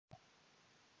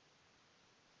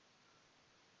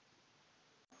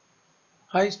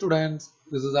Hi students,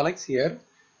 this is Alex here.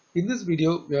 In this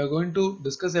video, we are going to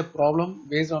discuss a problem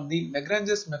based on the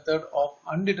Lagrange's method of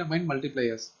undetermined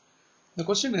multipliers. The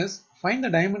question is, find the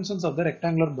dimensions of the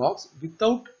rectangular box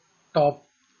without top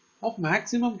of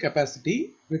maximum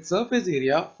capacity with surface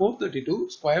area 432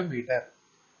 square meter.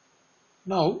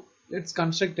 Now, let's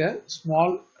construct a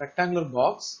small rectangular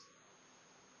box,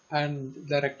 and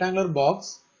the rectangular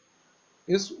box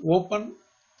is open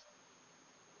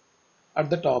at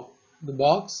the top. The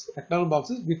rectangular box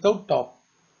is without top.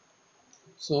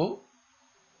 So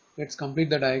let's complete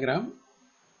the diagram.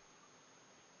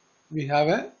 We have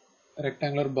a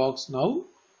rectangular box now,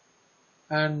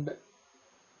 and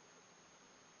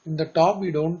in the top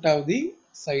we don't have the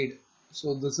side.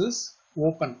 So this is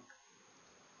open,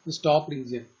 this top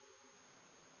region.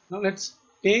 Now let's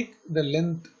take the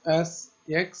length as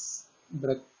x,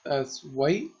 breadth as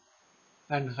y,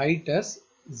 and height as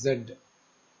z.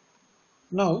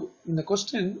 Now in the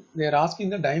question they are asking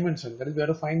the dimension, that is we have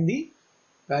to find the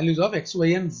values of x, y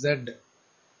and z,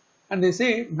 and they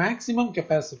say maximum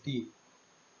capacity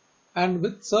and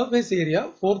with surface area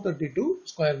 432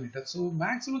 square meter. So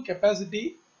maximum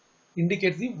capacity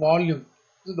indicates the volume.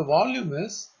 So the volume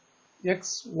is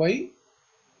x, y,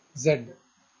 z,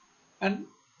 and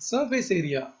surface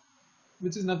area,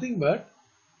 which is nothing but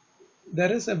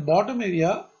there is a bottom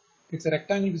area, it's a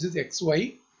rectangle which is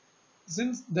xy.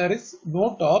 Since there is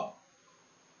no top,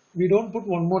 we don't put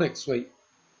one more xy.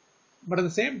 But at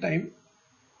the same time,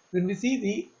 when we see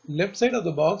the left side of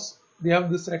the box, we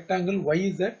have this rectangle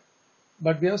yz,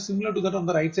 but we have similar to that on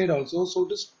the right side also, so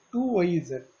it is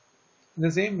 2yz. In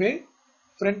the same way,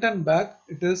 front and back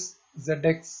it is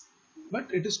zx,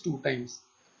 but it is 2 times.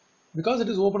 Because it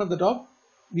is open at the top,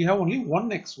 we have only one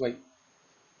xy.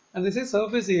 And they say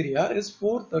surface area is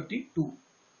 432.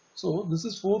 So this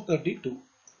is 432.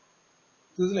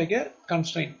 This is like a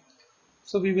constraint.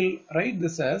 So we will write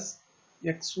this as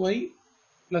xy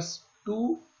plus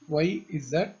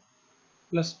 2yz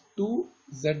plus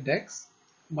 2zx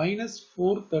minus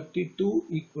 432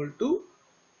 equal to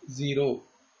 0.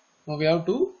 Now we have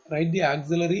to write the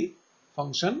auxiliary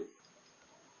function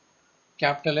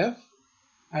capital F,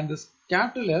 and this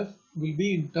capital F will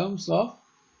be in terms of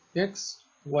x,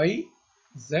 y,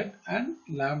 z and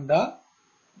lambda.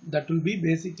 That will be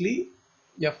basically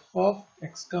f of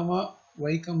x comma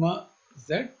y comma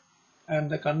z, and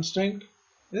the constraint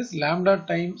is lambda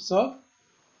times of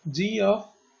g of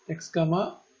x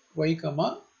comma y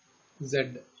comma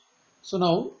z. So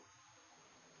now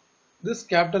this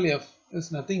capital F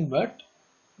is nothing but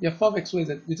f of x, y,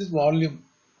 z, which is volume.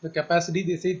 The capacity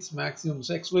they say it's maximum,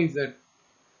 so x, y, z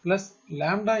plus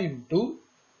lambda into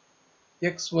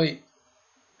x, y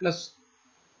plus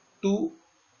 2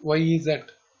 y, z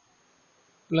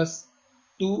plus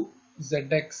 2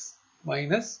 zx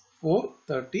minus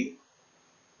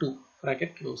 432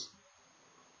 bracket close.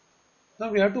 Now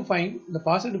we have to find the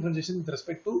partial differentiation with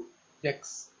respect to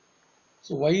x.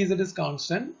 So yz is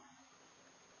constant,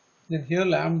 then here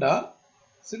lambda,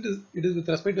 since it is with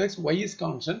respect to x, y is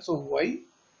constant, so y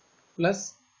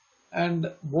plus,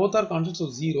 and both are constant, so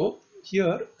 0.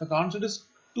 Here the constant is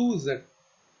 2z,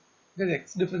 because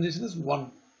x differentiation is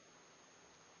 1,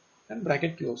 and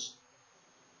bracket close.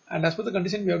 And as per the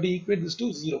condition, we have to equate this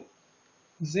to 0.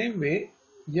 The same way,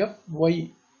 fy,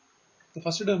 the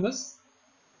first term is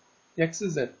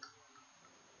xz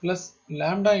plus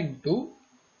lambda into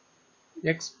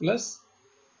x plus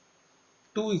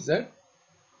 2z,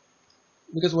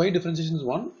 because y differentiation is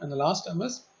 1, and the last term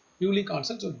is purely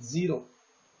constant, so 0,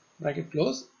 bracket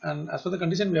close. And as per the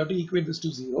condition, we have to equate this to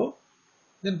 0.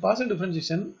 Then partial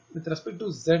differentiation with respect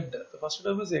to z, the first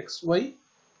term is xy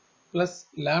plus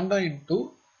lambda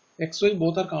into xy,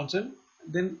 both are constant,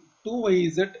 then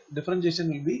 2yz differentiation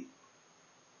will be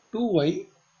 2y,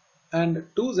 and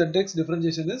 2zx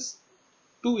differentiation is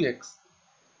 2x,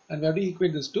 and we have to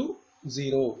equate this to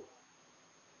 0.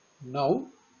 Now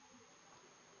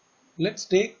let's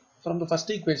take from the first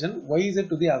equation yz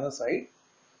to the other side.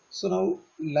 So now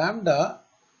lambda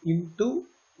into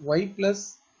y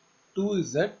plus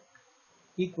 2z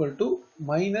equal to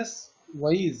minus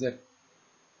yz.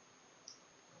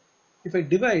 If I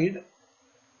divide,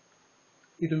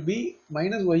 it will be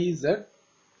minus yz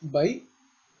by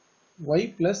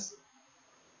y plus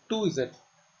 2z.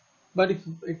 But if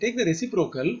I take the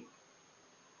reciprocal,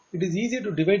 it is easier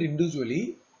to divide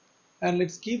individually, and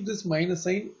let's keep this minus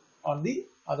sign on the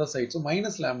other side. So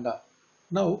minus lambda.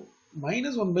 Now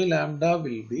minus 1 by lambda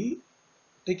will be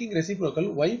taking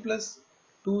reciprocal y plus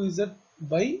 2z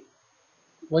by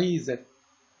yz.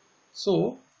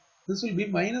 So this will be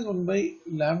minus 1 by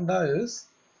lambda is,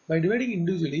 by dividing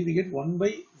individually we get 1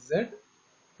 by z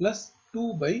plus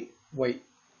 2 by y.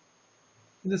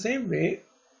 In the same way,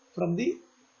 from the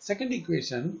second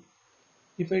equation,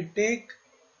 if I take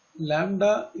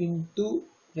lambda into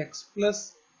x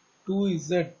plus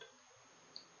 2z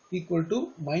equal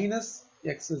to minus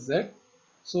xz,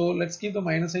 so let's keep the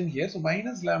minus sign here. So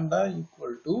minus lambda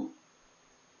equal to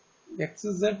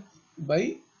xz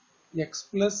by x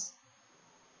plus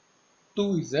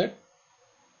 2z,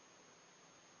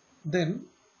 then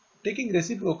taking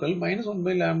reciprocal, minus 1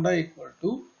 by lambda equal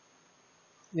to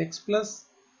x plus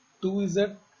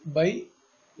 2z by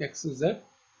xz.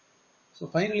 So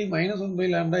finally minus 1 by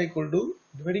lambda equal to,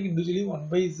 dividing individually, 1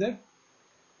 by z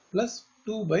plus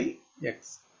 2 by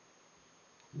x.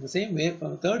 In the same way,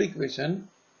 from the third equation,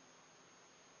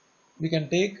 we can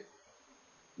take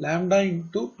lambda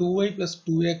into 2y plus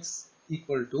 2x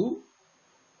equal to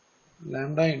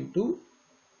lambda into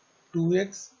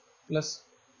 2x plus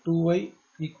 2y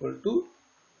equal to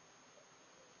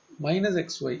minus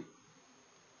xy.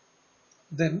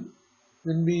 Then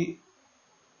when we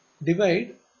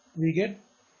divide, we get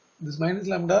this minus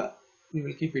lambda, we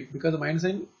will keep it because the minus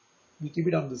sign, we keep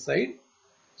it on this side.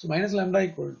 So minus lambda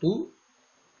equal to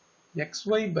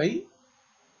xy by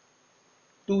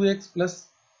 2x plus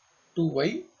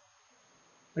 2y.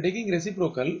 By taking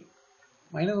reciprocal,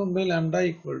 minus 1 by lambda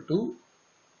equal to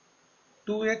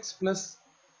 2x plus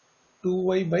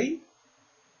 2y by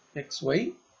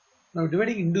xy. Now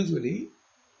dividing individually,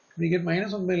 we get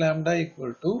minus 1 by lambda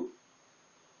equal to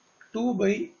 2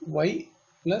 by y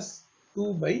plus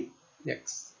 2 by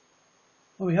x.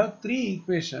 Now we have three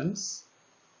equations.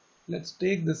 Let's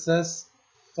take this as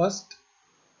first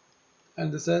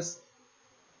and this as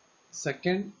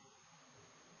second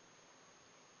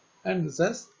and this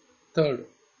as third.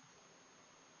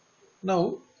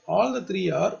 Now all the three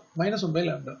are minus 1 by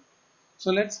lambda.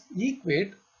 So let's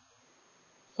equate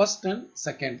first and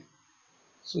second.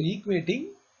 So equating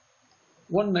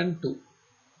 1 and 2.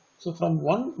 So from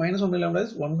 1, minus 1 by lambda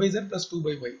is 1 by z plus 2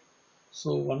 by y.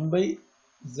 So 1 by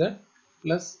z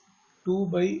plus 2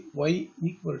 by y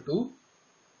equal to,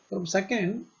 from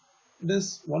second it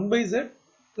is 1 by z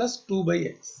plus 2 by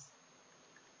x.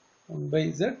 1 by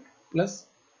z plus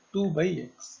 2 by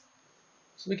x.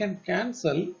 So we can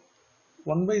cancel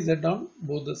 1 by z on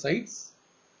both the sides,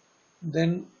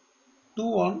 then 2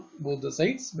 on both the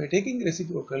sides. By taking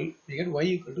reciprocal, we get y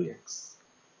equal to x.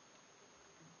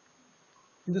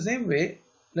 In the same way,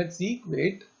 let's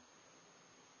equate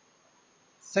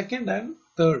second and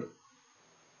third.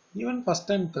 Even first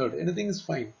and third, anything is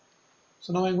fine.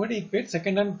 So now I am going to equate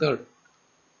second and third.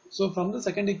 So from the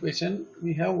second equation,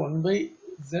 we have 1 by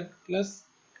z plus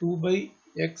 2 by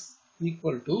x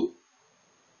equal to,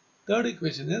 third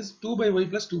equation is 2 by y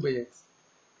plus 2 by x.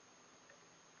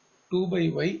 2 by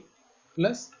y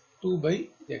plus 2 by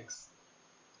x.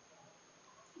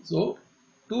 So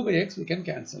 2 by x we can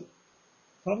cancel.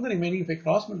 From the remaining, if I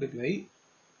cross multiply,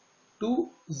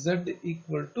 2z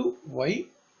equal to y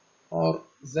or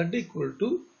z equal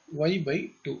to y by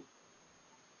 2.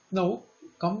 Now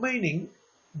combining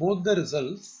both the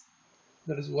results,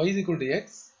 that is y is equal to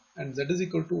x and z is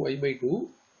equal to y by 2,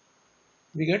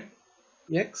 we get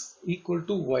x equal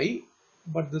to y,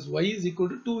 but this y is equal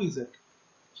to 2z.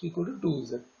 So equal to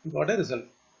 2z. We got a result.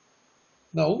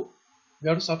 Now we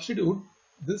have to substitute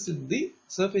this in the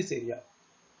surface area.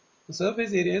 The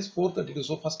surface area is 432.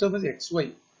 So first term is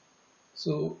xy.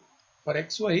 So for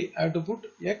xy, I have to put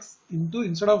x into,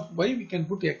 instead of y, we can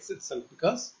put x itself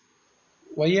because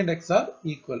y and x are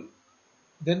equal.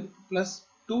 Then plus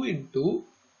 2 into,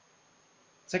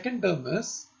 second term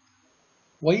is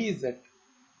y is z.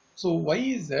 So y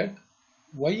is z,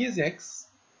 y is x,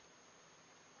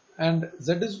 and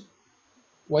z is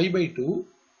y by 2,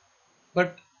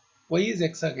 but y is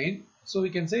x again. So we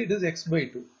can say it is x by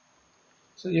 2.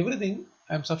 So everything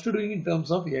I am substituting in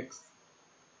terms of x.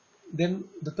 Then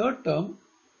the third term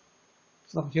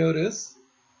from here is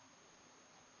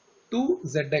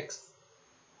 2zx.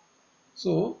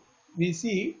 So we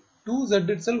see 2z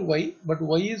itself y, but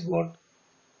y is what?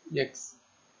 X.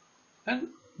 And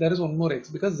there is one more x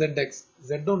because zx.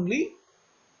 Z only,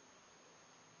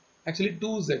 actually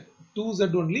 2z.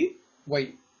 2z only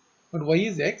y. But y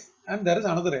is x and there is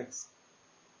another x.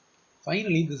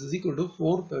 Finally, this is equal to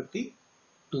 432.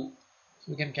 So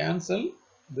we can cancel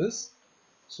this.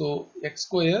 So x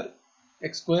square,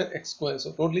 x square, x square.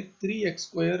 So totally 3x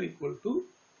square equal to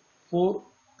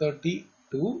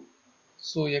 432.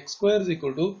 So x square is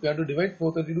equal to, we have to divide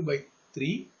 432 by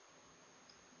 3.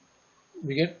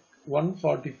 We get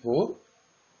 144.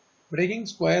 Taking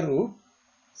square root,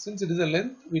 since it is a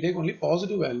length, we take only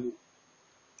positive value.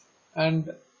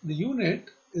 And the unit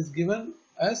is given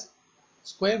as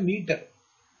square meter.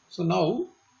 So now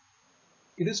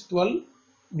it is 12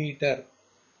 meter.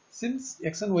 Since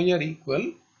x and y are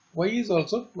equal, y is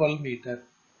also 12 meter.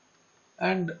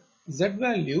 And z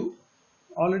value,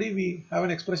 already we have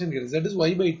an expression here, z is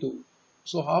y by 2.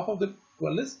 So half of the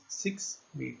 12 is 6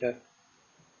 meter.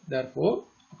 Therefore,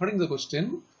 according to the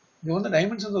question, given the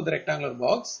dimensions of the rectangular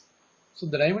box, so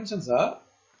the dimensions are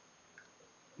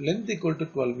length equal to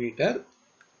 12 meter,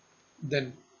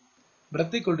 then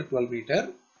breadth equal to 12 meter,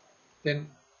 then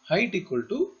height equal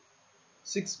to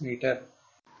 6 meter.